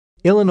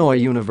Illinois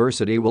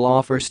University will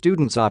offer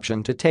students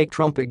option to take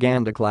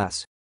Trumpaganda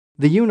class.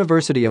 The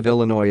University of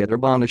Illinois at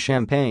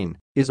Urbana-Champaighn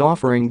is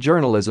offering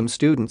journalism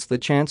students the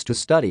chance to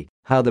study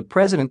how the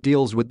president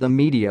deals with the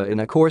media in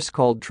a course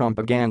called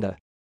Trumpaganda.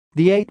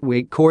 The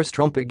 8-week course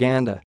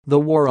Trumpaganda, The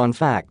War on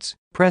Facts,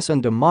 Press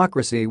and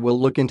Democracy will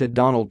look into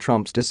Donald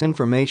Trump's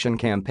disinformation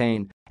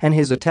campaign and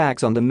his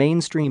attacks on the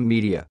mainstream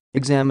media,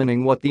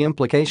 examining what the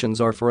implications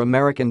are for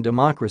American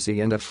democracy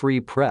and a free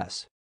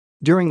press.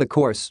 During the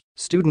course,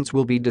 students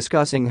will be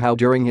discussing how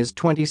during his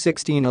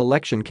 2016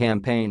 election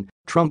campaign,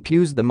 Trump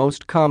used the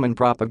most common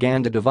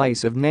propaganda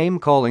device of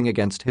name-calling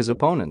against his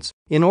opponents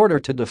in order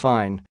to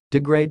define,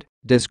 degrade,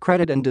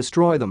 discredit and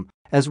destroy them,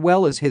 as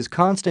well as his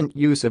constant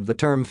use of the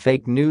term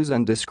fake news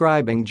and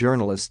describing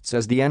journalists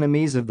as the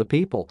enemies of the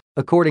people,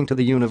 according to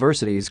the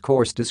university's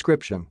course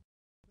description.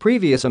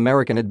 Previous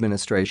American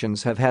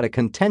administrations have had a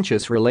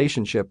contentious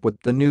relationship with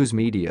the news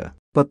media,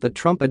 but the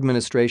Trump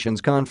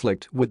administration's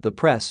conflict with the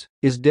press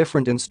is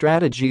different in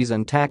strategies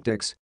and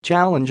tactics,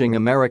 challenging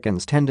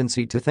Americans'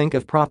 tendency to think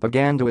of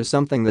propaganda as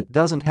something that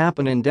doesn't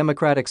happen in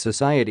democratic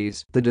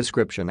societies, the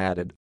description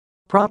added.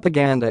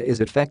 Propaganda is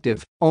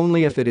effective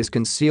only if it is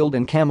concealed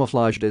and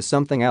camouflaged as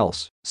something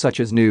else, such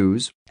as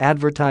news,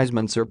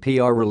 advertisements or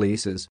PR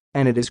releases,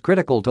 and it is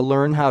critical to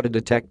learn how to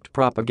detect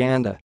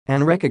propaganda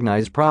and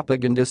recognize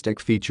propagandistic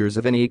features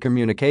of any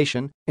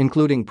communication,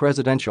 including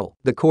presidential.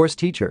 The course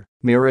teacher,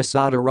 Mira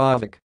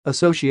Sadorovic,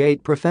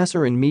 associate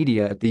professor in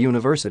media at the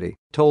university,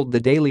 told the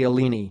Daily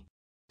Alini.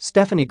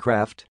 Stephanie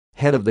Kraft,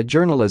 head of the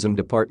journalism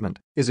department,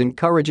 is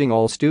encouraging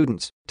all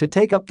students to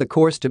take up the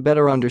course to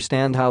better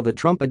understand how the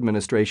Trump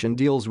administration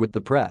deals with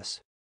the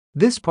press.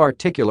 This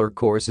particular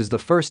course is the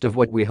first of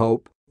what we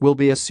hope will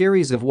be a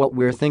series of what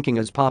we're thinking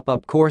as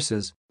pop-up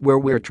courses, where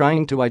we're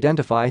trying to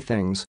identify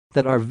things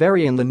that are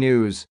very in the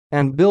news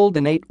and build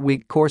an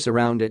 8-week course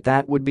around it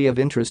that would be of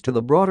interest to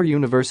the broader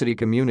university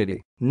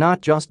community, not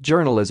just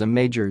journalism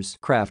majors,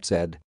 Kraft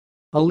said.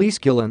 Elise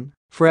Gillen,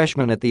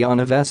 freshman at the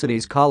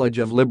University's College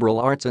of Liberal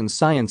Arts and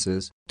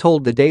Sciences,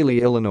 told the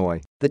Daily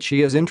Illinois that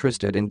she is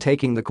interested in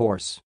taking the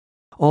course.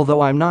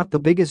 Although I'm not the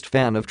biggest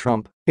fan of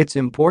Trump, it's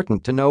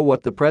important to know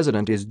what the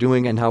president is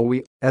doing and how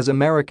we, as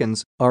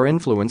Americans, are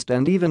influenced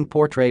and even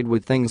portrayed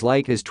with things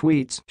like his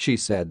tweets, she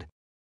said.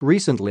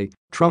 Recently,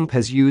 Trump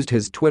has used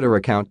his Twitter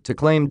account to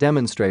claim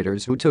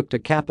demonstrators who took to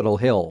Capitol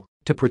Hill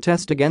to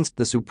protest against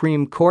the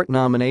Supreme Court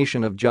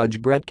nomination of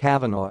Judge Brett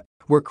Kavanaugh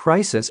were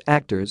crisis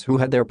actors who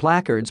had their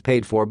placards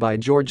paid for by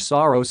George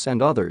Soros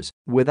and others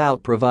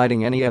without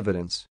providing any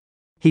evidence.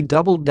 He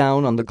doubled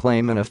down on the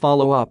claim in a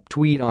follow-up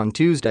tweet on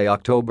Tuesday,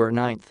 October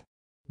 9.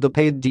 The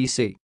paid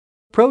D.C.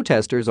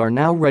 protesters are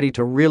now ready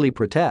to really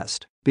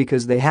protest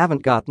because they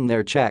haven't gotten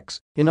their checks.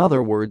 In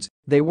other words,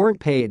 they weren't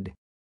paid.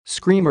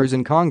 Screamers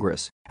in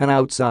Congress and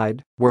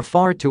outside were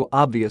far too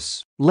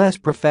obvious, less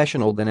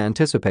professional than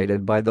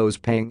anticipated by those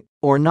paying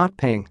or not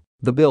paying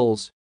the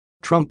bills.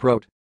 Trump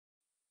wrote,